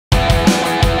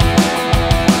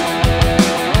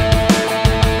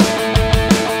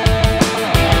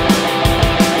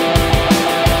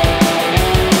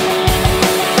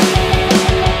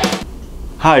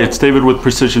Hi, it's David with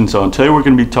Precision Zone. Today we're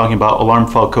going to be talking about alarm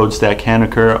fault codes that can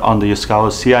occur on the Yaskawa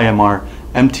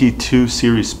CIMR-MT2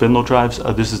 series spindle drives.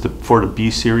 This is for the B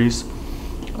series.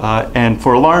 And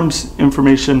for alarms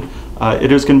information,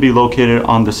 it is going to be located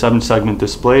on the 7-segment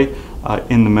display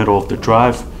in the middle of the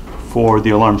drive. For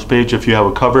the alarms page, if you have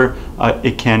a cover,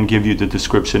 it can give you the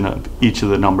description of each of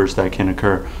the numbers that can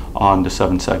occur on the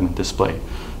 7-segment display.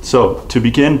 So to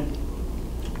begin,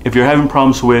 if you're having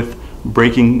problems with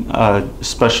braking,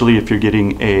 especially if you're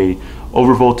getting a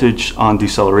overvoltage on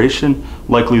deceleration,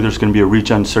 likely there's going to be a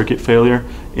regen circuit failure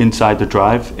inside the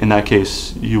drive. In that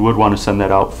case, you would want to send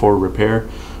that out for repair.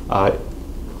 An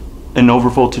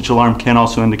overvoltage alarm can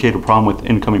also indicate a problem with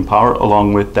incoming power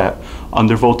along with that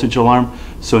undervoltage alarm.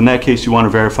 So in that case, you want to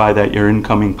verify that your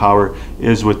incoming power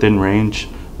is within range.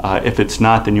 If it's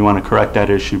not, then you want to correct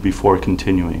that issue before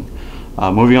continuing.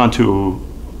 Moving on to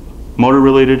motor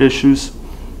related issues.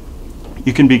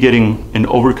 You can be getting an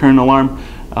overcurrent alarm,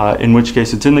 in which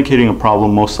case it's indicating a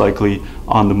problem most likely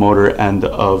on the motor end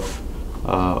of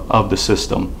the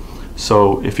system.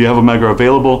 So if you have a Mega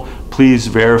available, please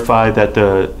verify that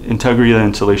the integrity of the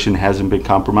insulation hasn't been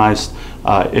compromised.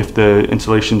 If the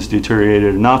insulation is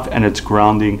deteriorated enough and it's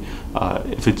grounding,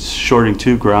 if it's shorting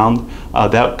to ground,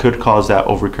 that could cause that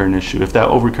overcurrent issue. If that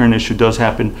overcurrent issue does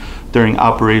happen during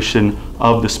operation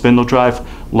of the spindle drive,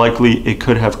 likely it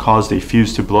could have caused a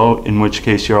fuse to blow, in which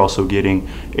case you're also getting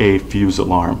a fuse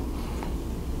alarm.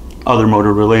 Other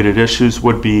motor related issues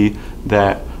would be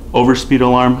that overspeed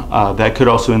alarm. That could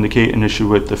also indicate an issue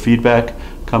with the feedback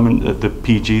coming, the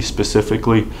PG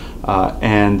specifically.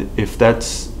 And if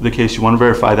that's the case, you want to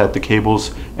verify that the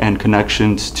cables and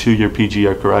connections to your PG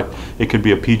are correct. It could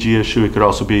be a PG issue. It could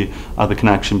also be the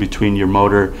connection between your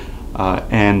motor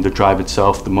and the drive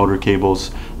itself, the motor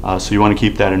cables. So you want to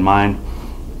keep that in mind.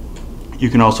 You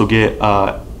can also get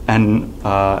an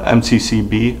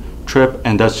MCCB trip,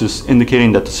 and that's just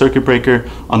indicating that the circuit breaker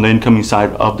on the incoming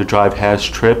side of the drive has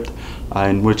tripped,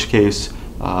 in which case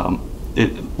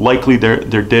likely there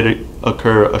did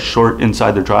occur a short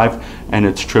inside the drive and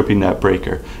it's tripping that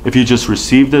breaker. If you just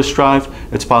received this drive,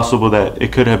 it's possible that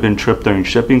it could have been tripped during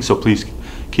shipping, so please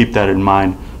keep that in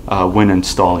mind when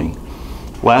installing.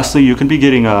 Lastly, you can be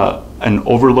getting an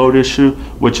overload issue,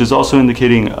 which is also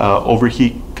indicating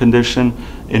overheat condition,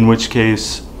 in which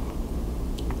case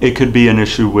it could be an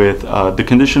issue with the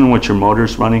condition in which your motor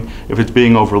is running. If it's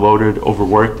being overloaded,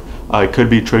 overworked, it could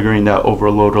be triggering that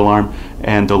overload alarm,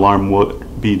 and the alarm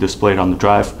would be displayed on the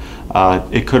drive.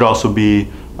 It could also be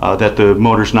that the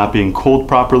motor's not being cooled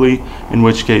properly, in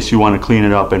which case you want to clean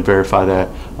it up and verify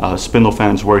that spindle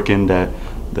fan's working, that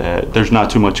there's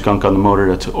not too much gunk on the motor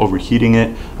that's overheating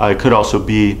it. It could also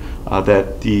be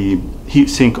that the heat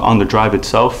sink on the drive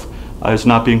itself is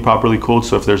not being properly cooled.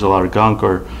 So if there's a lot of gunk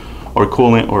or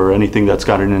coolant or anything that's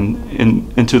gotten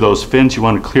into those fins, you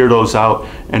want to clear those out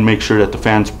and make sure that the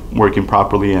fan's working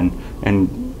properly and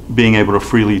being able to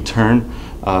freely turn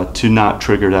to not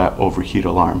trigger that overheat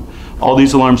alarm. All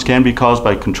these alarms can be caused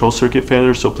by control circuit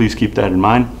failure, so please keep that in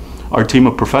mind. Our team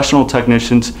of professional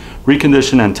technicians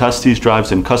recondition and test these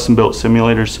drives in custom-built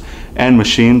simulators and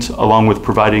machines, along with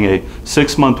providing a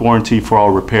 6-month warranty for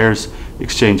all repairs,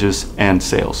 exchanges, and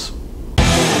sales.